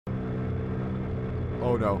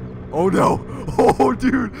Oh no. Oh no. Oh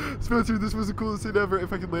dude. Spencer, this was the coolest thing ever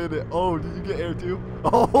if I could land it. Oh, did you get air too?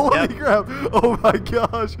 Oh, holy crap. Oh my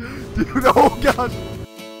gosh. Dude, oh gosh.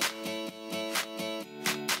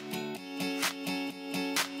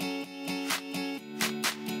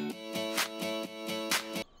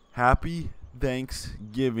 Happy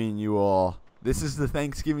Thanksgiving, you all. This is the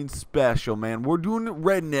Thanksgiving special, man. We're doing it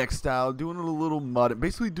redneck style, doing it a little mud,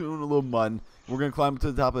 basically doing a little mud. We're going to climb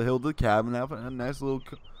to the top of the hill to the cabin, have a nice little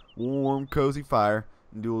warm, cozy fire,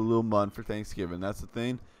 and do a little mud for Thanksgiving. That's the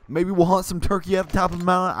thing. Maybe we'll hunt some turkey at the top of the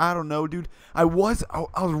mountain. I don't know, dude. I was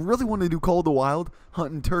really wanting to do Call of the Wild,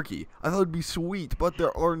 hunting turkey. I thought it'd be sweet, but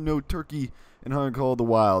there are no turkey in hunting Call of the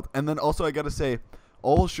Wild. And then also, I got to say,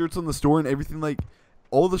 all shirts on the store and everything, like,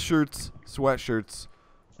 all the shirts, sweatshirts,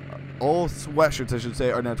 all sweatshirts, I should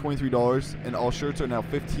say, are now $23, and all shirts are now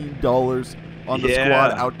 $15 on the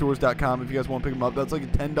squadoutdoors.com if you guys want to pick them up. That's like a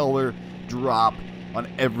 $10 drop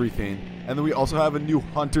on everything. And then we also have a new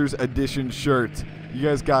Hunter's Edition shirt. You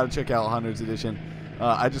guys got to check out Hunter's Edition.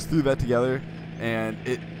 I just threw that together, and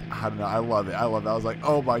I don't know, I love it. I love it. I was like,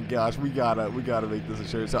 oh my gosh, we gotta make this a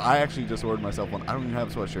shirt. So I actually just ordered myself one. I don't even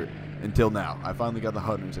have a sweatshirt until now. I finally got the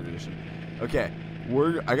Hunter's Edition. Okay.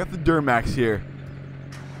 I got the Duramax here.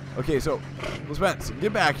 Okay, so Spence,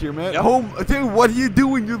 get back here, man. Yep. Home, dude, what are you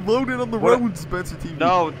doing? You're loaded on the road, Spencer TV.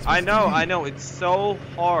 No, I know. It's so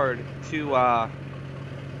hard to load up.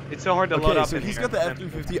 Okay, so he's got the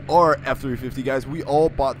F350, our F350, guys. We all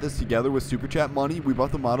bought this together with Super Chat money. We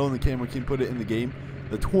bought the model and the camera can put it in the game.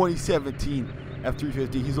 The 2017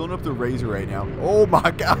 F350. He's loading up the Razor right now. Oh my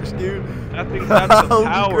gosh, dude! I think that's the Holy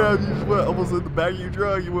power. crap! You just went almost in the back of your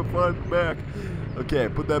truck. You went flying back. Okay,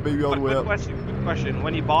 put that baby all the way up. Quick question.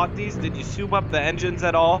 When you bought these, did you soup up the engines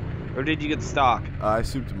at all, or did you get stock? I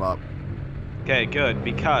souped them up. Okay, good,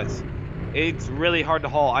 because it's really hard to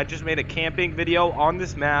haul. I just made a camping video on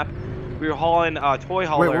this map. We were hauling a toy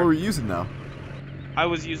hauler. Wait, what were you using though? I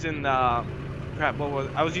was using the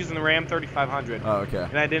I was using the Ram 3500. Oh, okay.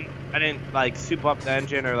 And I didn't like soup up the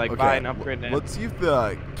engine or like buy an upgrade. Let's see if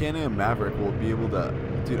the Can-Am Maverick will be able to.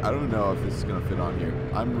 Dude, I don't know if this is gonna fit on here.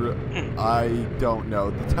 I don't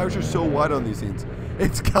know. The tires are so wide on these things.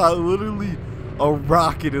 It's got literally a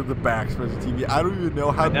rocket in the back, Spencer TV. I don't even know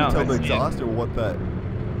how to tell the exhaust or what that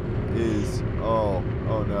is. Oh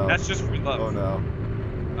no. That's just for love. Oh no.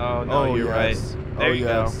 Oh no, you're right. There you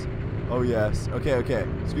go. Oh yes. Okay.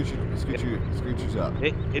 Scooch up.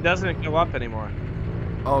 It doesn't go up anymore.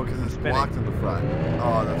 Oh, because it's blocked in the front.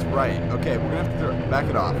 Oh, that's right. Okay, we're gonna have to back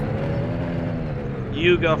it off.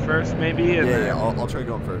 You go first, maybe. And yeah. I'll try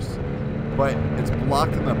going first. But it's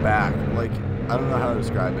blocked in the back. Like, I don't know how to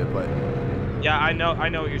describe it, but. Yeah, I know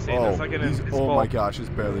what you're saying. It's like an invisible. Oh my gosh, this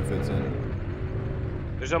barely fits in.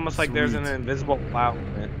 There's almost like there's an invisible plow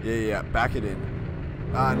in it. Yeah. Back it in.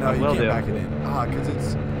 No, you can't back it in. Because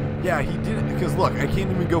it's. Yeah, he didn't. Because look, I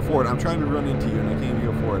can't even go forward. I'm trying to run into you, and I can't even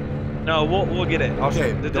go forward. No, we'll get it.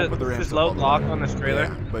 Okay, don't put the ramps up all the way. Lock on this trailer.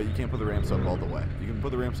 Yeah, but you can't put the ramps up all the way. You can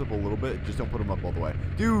put the ramps up a little bit, just don't put them up all the way.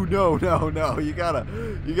 Dude, no. You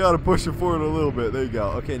gotta push it forward a little bit. There you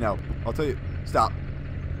go. Okay, now I'll tell you. Stop.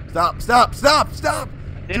 Jump out. Stop.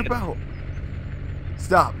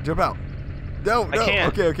 Jump out. No. I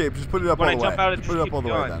can't. Okay. Just put it up all the way. Jump out, just put it up all the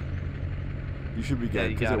way then. You should be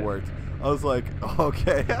good because it worked. I was like,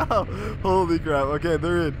 okay, holy crap. Okay,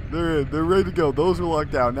 they're in. They're ready to go. Those are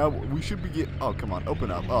locked down. Now we should be oh, come on,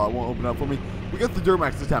 open up. Oh, it won't open up for me. We got the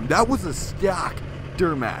Duramax this time. That was a stock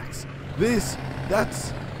Duramax. That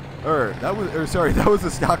was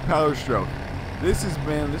a stock Power Stroke. This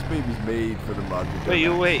baby's made for the mud.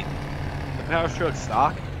 Wait. The Power Stroke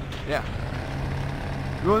stock? Yeah.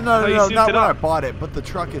 Well, no, not when I bought it, but the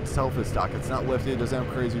truck itself is stock. It's not lifted. It doesn't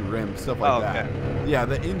have crazy rims, stuff like that. Yeah,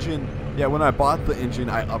 the engine. Yeah, when I bought the engine,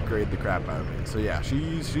 I upgraded the crap out of it. So yeah,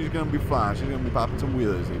 she's gonna be fine. She's gonna be popping some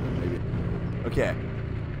wheelers even maybe. Okay,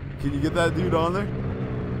 can you get that dude on there?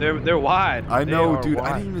 They're wide. I know, dude.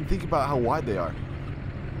 I didn't even think about how wide they are.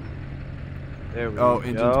 There we go.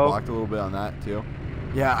 Engine's blocked a little bit on that too.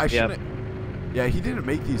 Yeah, I shouldn't. Yeah, he didn't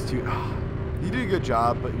make these two. He did a good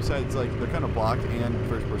job, but besides, like, they're kind of blocked, and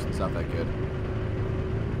first person's not that good.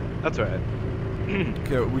 That's all right.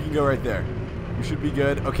 Okay, we can go right there. We should be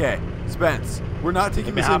good. Okay, Spence, we're not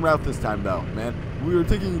taking the same route this time, though, man. We were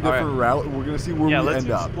taking a different route, and we're going to see where we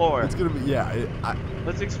end up. It's going to be,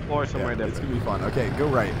 let's explore somewhere different. It's going to be fun. Okay, go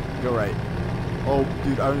right. Oh,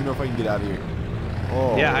 dude, I don't even know if I can get out of here.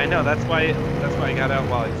 Oh. Yeah, I know. That's why I got out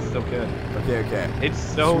while it's so good. Okay. It's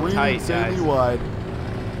so tight, guys. Wide.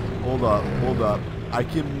 Hold up. I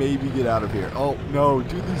can maybe get out of here. Oh, no,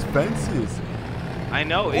 dude, these fences. I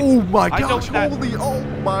know. Oh, my gosh. Oh,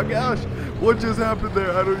 my gosh. What just happened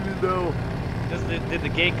there? I don't even know. Did the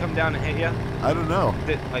gate come down and hit you? I don't know.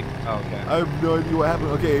 Oh, okay. I have no idea what happened.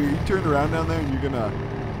 Okay, are you turned around down there and you're gonna...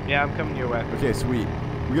 Yeah, I'm coming your way. Okay, sweet.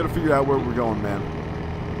 We gotta figure out where we're going, man.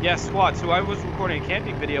 Yeah, squad. So I was recording a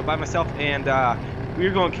camping video by myself, and we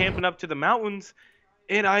were going camping up to the mountains,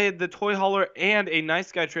 and I had the toy hauler and a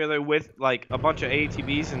nice guy trailer with like a bunch of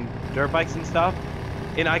ATVs and dirt bikes and stuff,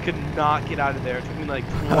 and I could not get out of there. It took me like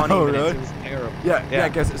 20 Oh, minutes. really? It was terrible. Yeah,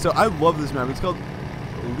 guys. So I love this map. It's called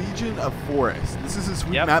Legion of Forest. This is a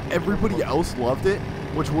sweet map. Everybody else loved it,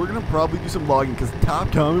 which we're gonna probably do some logging because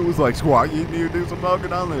top comment was like, "Squad, you need to do some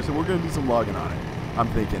logging on there." So we're gonna do some logging on it. I'm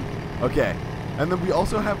thinking. Okay. And then we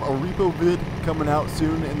also have a repo vid coming out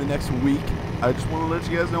soon in the next week. I just want to let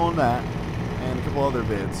you guys know on that. And a couple other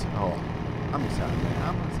vids. Oh, I'm excited, man.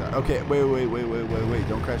 I'm excited. Okay, wait.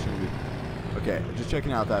 Don't crash into me. Okay, just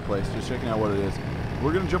checking out that place. Just checking out what it is.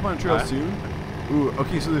 We're going to jump on a trail soon. Ooh,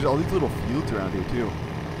 okay, so there's all these little fields around here, too.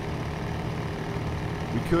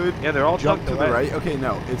 We could they're all jump to the away. right. Okay,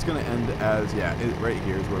 no, it's going to end as, right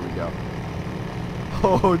here is where we go.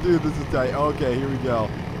 Oh, dude, this is tight. Okay, here we go.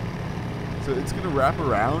 So it's going to wrap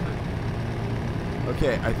around.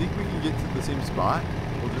 Okay, I think we can get to the same spot.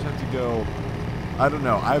 We'll just have to go. I don't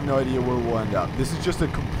know. I have no idea where we'll end up. This is just a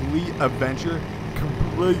complete adventure.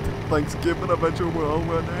 Complete Thanksgiving adventure.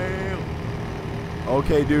 Over now.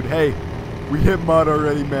 Okay, dude. Hey, we hit mud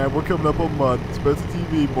already, man. We're coming up on mud. Spencer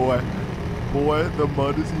TV, boy. Boy, the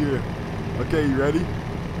mud is here. Okay, you ready?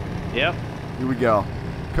 Yep. Here we go.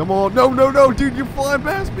 Come on. No, dude. You're flying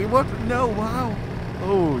past me. What? No, wow.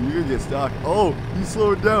 Oh, you're going to get stuck. Oh, he's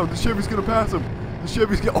slowing down. The Chevy's going to pass him. The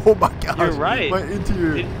Chevy's going to... Oh, my gosh. You're right. My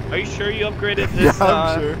interior. Are you sure you upgraded this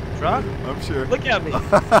I'm sure. truck? I'm sure. Look at me.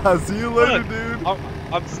 See you later, Look, dude.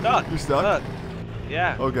 I'm stuck. You're stuck?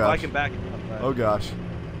 Yeah. Oh, gosh. Well, I can back it up. Oh, gosh.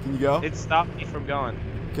 Can you go? It stopped me from going.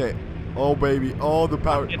 Okay. Oh, baby. Oh, the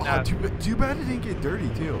power. Oh, too bad it didn't get dirty,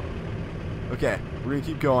 too. Okay. We're going to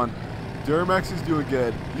keep going. Duramax is doing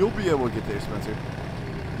good. You'll be able to get there, Spencer.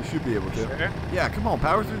 You should be able to. Sure? Yeah, come on.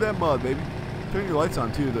 Power through that mud, baby. Turn your lights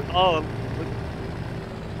on, too. Oh,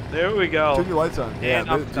 there we go. Turn your lights on. Yeah,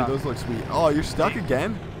 dude, those look sweet. Oh, you're stuck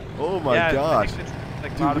again? Oh, my gosh.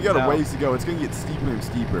 Dude, we got a ways to go. It's going to get steeper and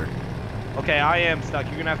steeper. Okay, I am stuck.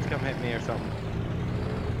 You're going to have to come hit me or something.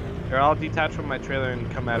 Or I'll detach from my trailer and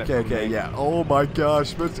come at it. Okay, yeah. Oh, my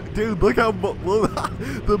gosh. Dude, look how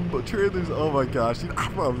the trailers. Oh, my gosh. Dude, I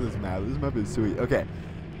love this map. This map is sweet. Okay.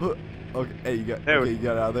 Okay, hey, you got it out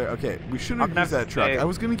of there. Okay, we shouldn't have used that truck. I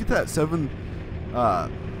was gonna get that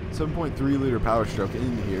 7.3 liter Power Stroke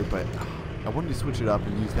in here, but I wanted to switch it up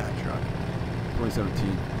and use that truck.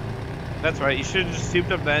 2017. That's right. You should have just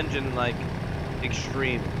souped up the engine like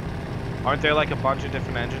extreme. Aren't there like a bunch of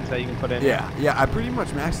different engines that you can put in? Yeah, I pretty much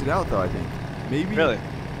maxed it out though. I think maybe. Really?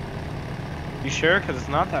 You sure? Because it's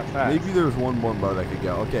not that fast. Maybe there was one more mode I could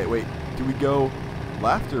go. Okay, wait. Do we go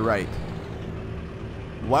left or right?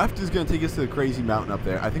 Left is going to take us to the crazy mountain up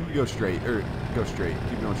there. I think we go straight. Go straight.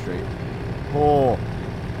 Keep going straight. Oh,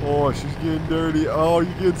 she's getting dirty. Oh,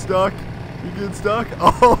 you getting stuck? You getting stuck?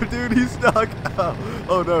 Oh, dude, he's stuck.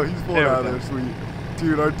 Oh no, he's pulling out of there. Sweet.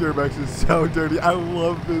 Dude, our Duramax is so dirty. I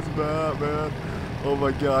love this map, man. Oh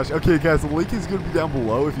my gosh. Okay, guys, the link is going to be down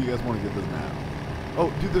below if you guys want to get this map.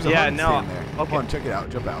 Oh, dude, there's a stand there. Okay. Come on, check it out.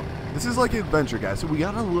 Jump out. This is like an adventure, guys, so we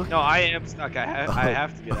got to look. No, I am stuck. I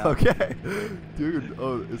have to get out. Okay. Dude,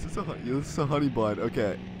 is this a honey blind?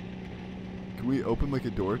 Okay. Can we open like a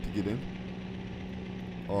door to get in?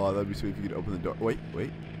 Oh, that'd be sweet if you could open the door. Wait.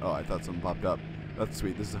 Oh, I thought something popped up. That's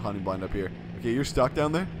sweet. This is a honey blind up here. Okay, you're stuck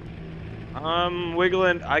down there?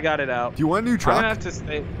 Wiggling. I got it out. Do you want a new truck? I'm going to have to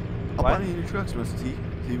stay. I'll buy you a new truck, Mr.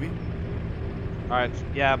 TV. Alright,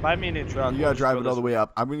 yeah, buy me a new truck. You gotta drive it all the way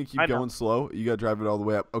up. I'm gonna keep going slow. You gotta drive it all the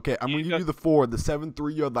way up. Okay, I'm gonna give you the Ford, the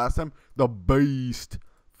 7.3 you had last time. The beast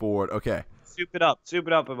Ford. Okay. Soup it up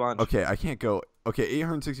a bunch. Okay, I can't go. Okay,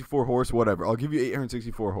 864 horse, whatever. I'll give you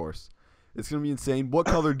 864 horse. It's gonna be insane. What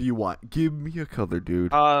color do you want? Give me a color,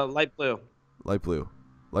 dude. Light blue. Light blue.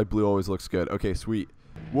 Light blue always looks good. Okay, sweet.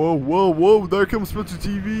 Whoa. There comes Spencer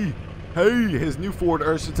TV. Hey, his new Ford,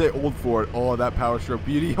 or I should say old Ford. Oh, that Power Stroke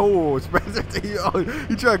beauty. Oh, Spencer TV. Oh,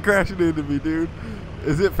 he tried crashing into me, dude.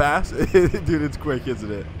 Is it fast? Dude, it's quick,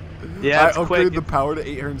 isn't it? Yeah, it's I quick. upgraded the power to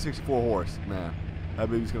 864 horse. Man,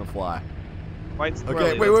 that baby's going to fly. Quite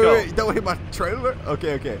squirrely. Okay, wait. Don't hit my trailer.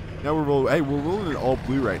 Okay. Now we're rolling. Hey, we're rolling in all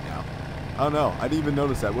blue right now. Oh, no. I didn't even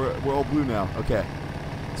notice that. We're all blue now. Okay.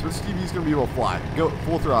 Spencer TV's going to be able to fly. Go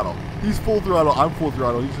full throttle. He's full throttle. I'm full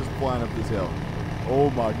throttle. He's just flying up this hill.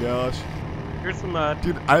 Oh my gosh. Here's some mud.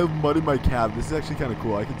 Dude, I have mud in my cab. This is actually kind of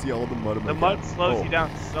cool. I can see all the mud in my cab. The mud slows you down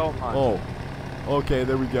so much. Oh. Okay,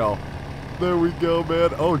 there we go. There we go, man.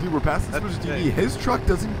 Oh, dude, we're passing Special That's TV. sick. His truck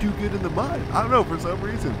doesn't do good in the mud. I don't know, for some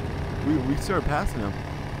reason. We start passing him.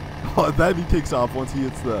 Oh, then he takes off once he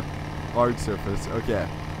hits the hard surface. Okay.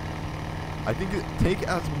 I think take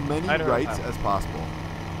as many rights as possible.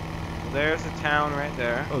 Well, there's a town right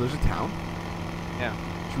there. Oh, there's a town? Yeah.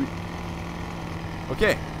 Should we...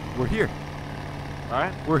 Okay, we're here. All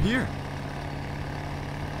right. We're here.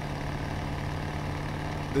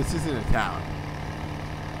 This isn't a town.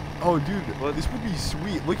 Oh, dude, Well, this would be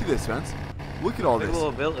sweet. Look at this, Spence. Look at all Like a this.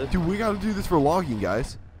 little village. Dude, we gotta do this for logging,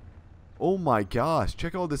 guys. Oh my gosh,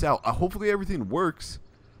 check all this out. Hopefully everything works.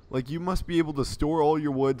 Like, you must be able to store all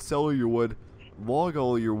your wood, sell all your wood, log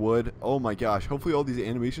all your wood. Oh my gosh, hopefully all these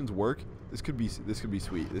animations work. This could be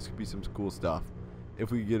sweet. This could be some cool stuff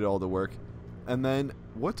if we could get it all to work. And then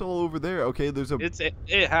what's all over there? Okay, there's a.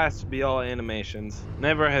 It has to be all animations.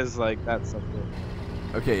 Never has like that stuff.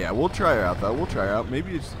 Okay, yeah, we'll try her out though. We'll try her out.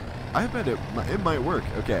 Maybe it's. I bet it might work.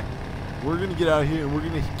 Okay, we're gonna get out of here and we're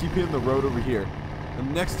gonna keep hitting the road over here. The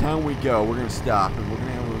next town we go, we're gonna stop and we're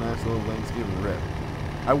gonna have a nice little Thanksgiving rip.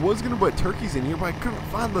 I was gonna put turkeys in here, but I couldn't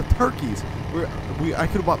find the turkeys. I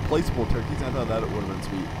could have bought placeable turkeys. I thought that would have been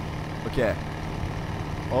sweet. Okay.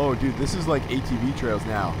 Oh, dude, this is like ATV trails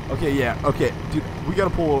now. Okay, yeah. Okay, dude, we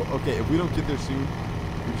gotta pull. Okay, if we don't get there soon,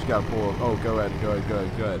 we just gotta pull. Oh, go ahead.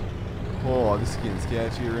 Oh, this is getting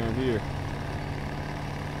sketchy around here.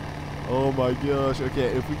 Oh my gosh. Okay,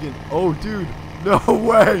 if we can. Oh, dude. No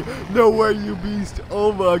way. No way, you beast.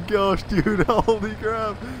 Oh my gosh, dude. Holy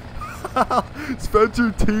crap. Spencer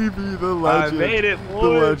TV, the legend. I made it, boy. The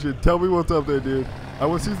legend. Tell me what's up there, dude. I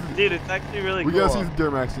want to see some. Dude, it's actually really cool. We gotta see some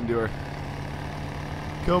Duramax Endure.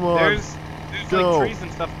 Come on. There's Go. like trees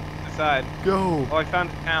and stuff on the side. Go. Oh, I found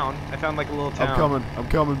a town. I found like a little town. I'm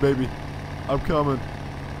coming, baby. I'm coming.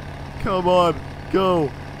 Come on.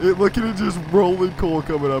 Go. Look at it just rolling coal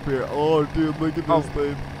coming up here. Oh, dude, look at this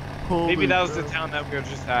thing. Holy Maybe that was the crap. town that we were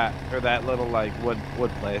just at, or that little like wood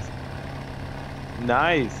place.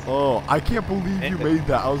 Nice. Oh, I can't believe you made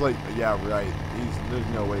that. I was like, yeah, right. There's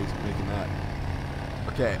no way he's making that.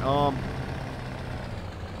 Okay,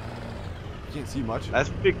 you can't see much. That's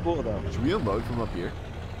pretty cool though. Should we unload from up here?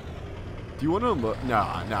 Do you want to unload?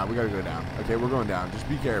 Nah, we gotta go down. Okay, we're going down. Just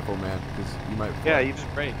be careful, man, because you might. Yeah, you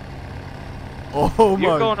just break. Oh my.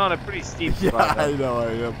 You're going on a pretty steep Yeah, spot. I know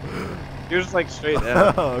I am. You're just like straight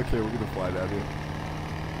down. Okay, we're gonna fly down here.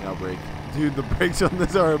 Now brake. Dude, the brakes on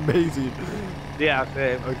this are amazing. Yeah,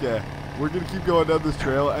 same. Okay, we're gonna keep going down this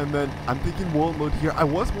trail, and then I'm thinking we'll unload here. I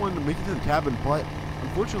was wanting to make it to the cabin, but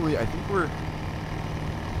unfortunately, I think we're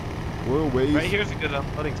a ways Right here's a good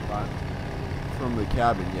unloading spot. from the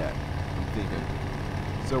cabin yet. I'm thinking.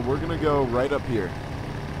 So we're gonna go right up here.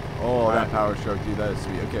 Oh, Right. that power stroke, dude, that is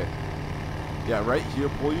sweet. Okay. Yeah, right here.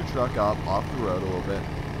 Pull your truck up off the road a little bit.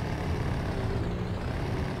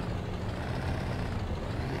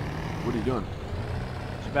 What are you doing?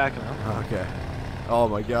 Just backing up. Okay. Oh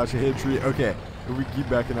my gosh, I hit a tree. Okay, if we keep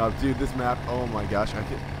backing up, dude, this map. Oh my gosh, I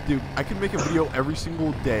could make a video every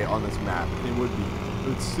single day on this map. It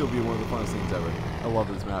would still be one of the funnest things ever. I love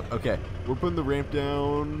this map. Okay, we're putting the ramp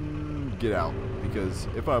down. Get out, because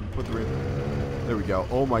if I put the ramp, there we go.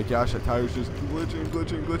 Oh my gosh, that tire's just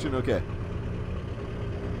glitching. Okay.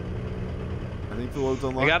 I think the load's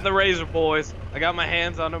unlocked. I got the Razor, boys. I got my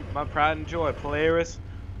hands on them. My pride and joy. Polaris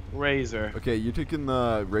Razor. Okay, you're taking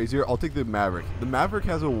the Razor. I'll take the Maverick. The Maverick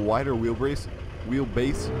has a wider wheelbase.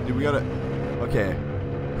 Dude, we gotta. Okay.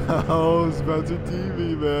 Oh, Spencer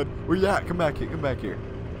TV, man. Where you at? Come back here.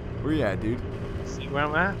 Where you at, dude? See where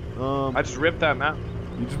I'm at? I just ripped that mountain.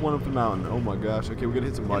 You just went up the mountain. Oh my gosh. Okay, we gotta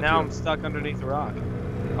hit some mud. And now here. I'm stuck underneath a rock.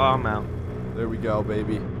 Oh, I'm out. There we go,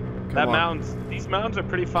 baby. Come on. These mountains are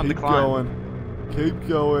pretty fun Keep to climb. Keep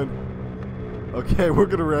going. Okay, we're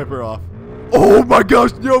gonna wrap her off. Oh my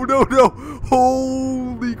gosh, no.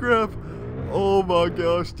 Holy crap. Oh my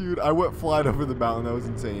gosh, dude. I went flying over the mountain. That was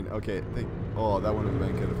insane. Okay, oh, that wouldn't have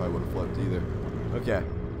been good if I would have flipped either. Okay,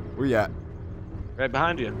 where you at? Right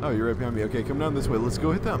behind you. Oh, you're right behind me. Okay, come down this way. Let's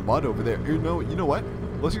go hit that mud over there. You know what?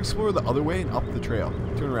 Let's explore the other way and up the trail.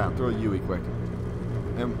 Turn around. Throw a Yui quick.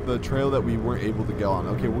 And the trail that we weren't able to go on.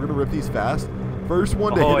 Okay, we're gonna rip these fast. First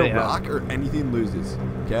one to hit a rock or anything loses.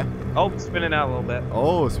 Okay? Oh, spinning out a little bit.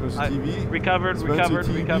 Oh, Spencer TV. Recovered.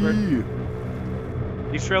 TV.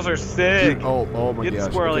 These trails are sick. Dude, oh my gosh. Getting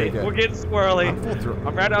squirrely. Okay. We're getting squirrely. I'm full through.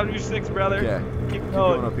 I'm right on your 6, brother. Okay. Keep Keep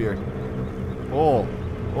going. going up here. Oh,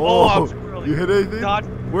 I'm squirrely. you hit anything? Dodge.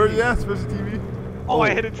 Where are you at, Spencer TV? Oh, I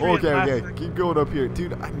hit a tree. Okay. Keep going up here.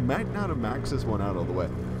 Dude, I might not have maxed this one out all the way.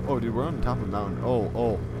 Oh, dude, we're on the top of the mountain.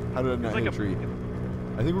 Oh. How did I not hit a tree?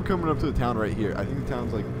 I think we're coming up to the town right here. I think the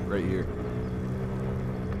town's like right here.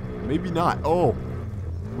 maybe not. Oh,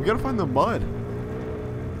 we gotta find the mud.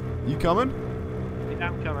 You coming? Yeah,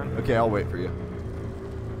 I'm coming. Okay, I'll wait for you.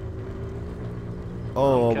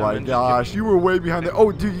 Oh my coming, gosh, you were way behind there.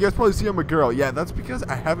 Oh, dude, you guys probably see I'm a girl. Yeah, that's because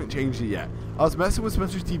I haven't changed it yet. I was messing with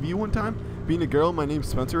Spencer's TV one time, being a girl. My name's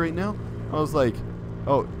Spencer right now. I was like,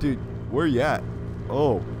 oh, dude, where you at?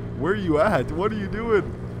 Oh, where are you at? What are you doing?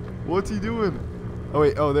 What's he doing? Oh,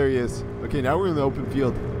 wait. Oh, there he is. Okay, now we're in the open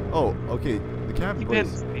field. Oh, okay. The cabin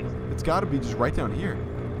place. It's got to be just right down here.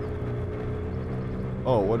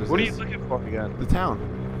 Oh, what is What are this? you looking for again? The town.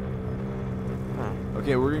 Huh.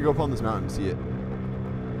 Okay, we're going to go up on this mountain and see it.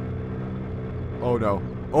 Oh, no.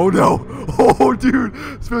 Oh, no. Oh, dude.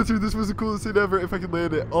 Spencer, this was the coolest thing ever if I could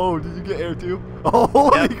land it. Oh, did you get air too? Oh,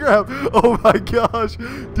 holy crap. Oh, my gosh.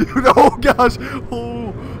 Dude, oh, gosh.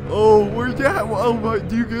 Oh, where you at? Oh, my.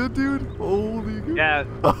 Do you good, dude? Holy good. Yeah.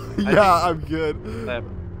 Yeah, I'm good. That,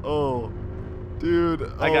 Oh,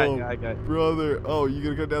 dude. I got you. Brother. Oh, you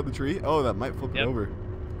going to go down the tree? Oh, that might flip it Yep. over.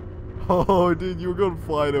 Oh, dude, you were going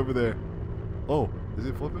flying over there. Oh, is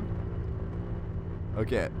it flipping?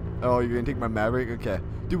 Okay. Oh, you're going to take my Maverick? Okay.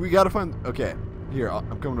 Dude, we got to find... Okay. Here,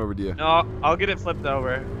 I'm coming over to you. No, I'll get it flipped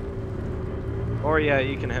over. Or, yeah,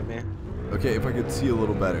 you can hit me. Okay, if I could see a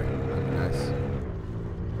little better. That'd be nice.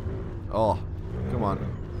 Oh, come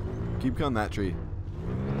on. Keep cutting that tree.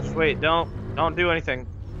 Just wait. Don't do anything.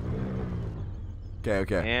 Okay,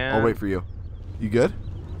 okay. I'll And- wait for you. You good?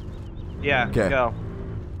 Yeah, Okay. go.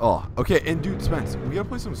 Oh, okay. And, dude, Spence, we got to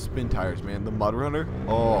play some spin tires, man. The Mud Runner.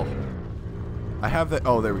 Oh. I have that.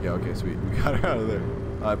 Oh, there we go. Okay, sweet. We got her out of there.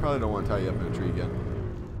 I probably don't want to tie you up in a tree again.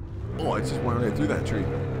 Oh, I just went right through that tree.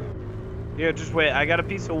 Here, just wait. I got a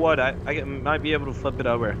piece of wood. I might be able to flip it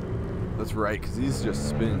over. That's right, because these just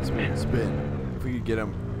spin, spin, spin. If we could get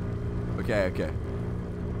them. Okay, okay.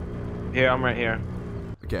 Here, I'm right here.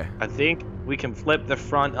 Okay. I think we can flip the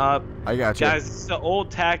front up. I got you. Guys, this is the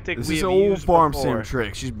old tactic This we is have an old used farm before. sim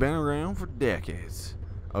trick. She's been around for decades.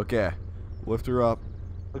 Okay. Lift her up.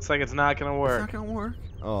 Looks like it's not gonna It's work. not going to work.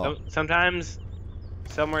 Oh. Sometimes,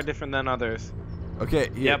 some are different than others. Okay,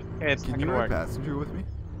 here. Yep, it's Can not you gonna ride work. passenger with me?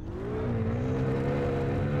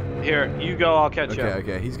 Here, you go. I'll catch Okay, up.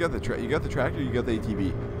 okay. He's got the you got the tractor. You got the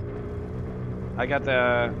ATV. I got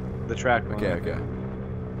the track. Okay, okay.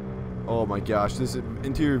 Oh my gosh, this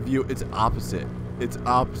interior view. It's opposite. It's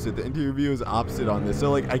opposite. The interior view is opposite on this.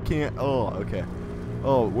 So like I can't. Oh, okay.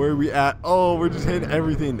 Oh, where are we at? Oh, we're just hitting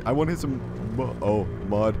everything. I want to hit some. Oh,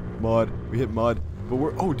 mud. We hit mud. But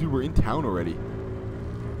we're. Oh, dude, we're in town already.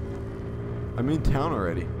 I'm in town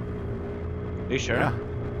already. You sure? Yeah.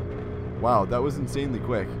 Wow, that was insanely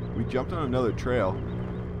quick. We jumped on another trail.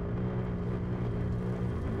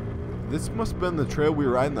 This must have been the trail we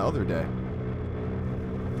were riding the other day.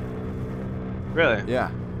 Really?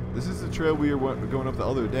 Yeah. This is the trail we were going up the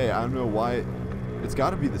other day. I don't know why. It's got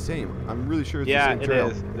to be the same. I'm really sure it's the same trail.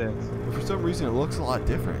 Yeah, it is. But for some reason, it looks a lot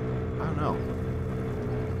different. I don't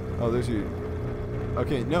know. Oh, there's you.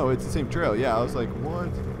 Okay, no, it's the same trail. Yeah, I was like, what?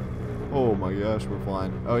 Oh my gosh, we're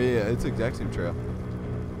flying. Oh yeah, it's the exact same trail.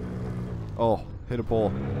 Oh, hit a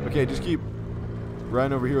pole. Okay, just keep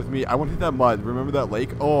riding over here with me. I want to hit that mud. Remember that lake?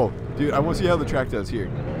 Oh, dude, I want to see how the track does here.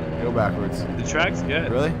 Go backwards. The track's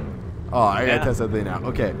good. Really? Oh, I gotta Yeah. test that thing out.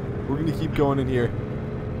 Okay, we're gonna keep going in here.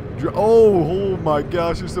 Oh my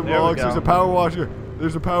gosh, there's some There we logs. go. There's a power washer.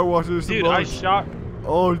 There's a power washer. There's some Dude, I logs. shot.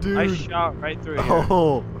 Oh, dude. I shot right through here.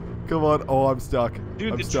 Oh, come on. Oh, I'm stuck.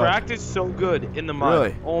 Dude, I'm the stuck. track is so good in the mud.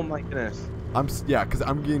 Really? Oh my goodness. Yeah, because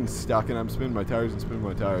I'm getting stuck and I'm spinning my tires and spinning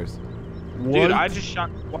my tires. What? Dude, I just shot.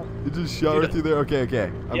 What? You just shot Dude, right through there? Okay,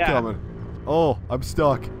 okay. I'm yeah. coming. Oh, I'm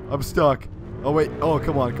stuck. I'm stuck. Oh, wait. Oh,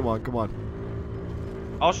 come on, come on, come on.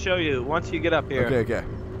 I'll show you once you get up here. Okay, okay.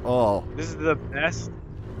 Oh. This is the best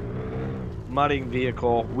mudding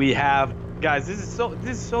vehicle we have. Guys, this is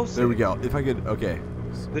so sick. There we go. If I could, okay.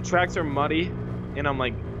 The tracks are muddy, and I'm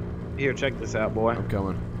like, here, check this out, boy. I'm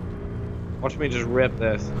coming. Watch me just rip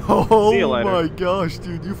this. Oh See you later. my gosh,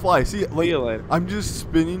 dude. You fly. See, like, See you later. I'm just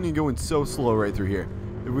spinning and going so slow right through here.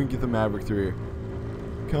 If we can get the Maverick through here.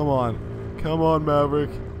 Come on. Come on, Maverick.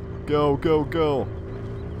 Go, go, go.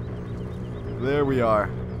 There we are.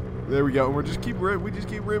 There we go. And we just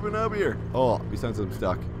keep ripping up here. Oh, besides I'm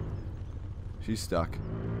stuck. She's stuck.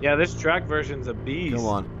 Yeah, this track version's a beast. Come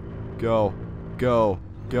on. Go. Go.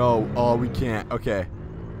 Go. Oh, we can't. Okay.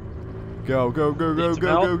 Go, go, go, go, Need some go,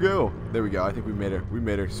 help? go, go. There we go. I think we made her. We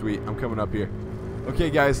made her. Sweet. I'm coming up here.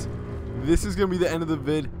 Okay, guys. This is going to be the end of the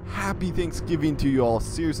vid. Happy Thanksgiving to you all.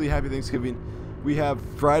 Seriously, happy Thanksgiving. We have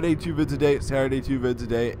Friday 2 vids a day, Saturday 2 vids a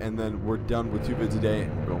day, and then we're done with 2 vids a day,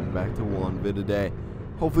 and we're going back to 1 vid a day.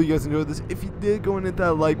 Hopefully you guys enjoyed this. If you did, go and hit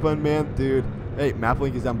that like button, man. Dude, hey, map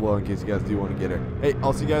link is down below in case you guys do want to get her. Hey,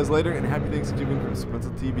 I'll see you guys later, and happy Thanksgiving from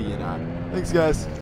Spencer TV and I. Thanks, guys.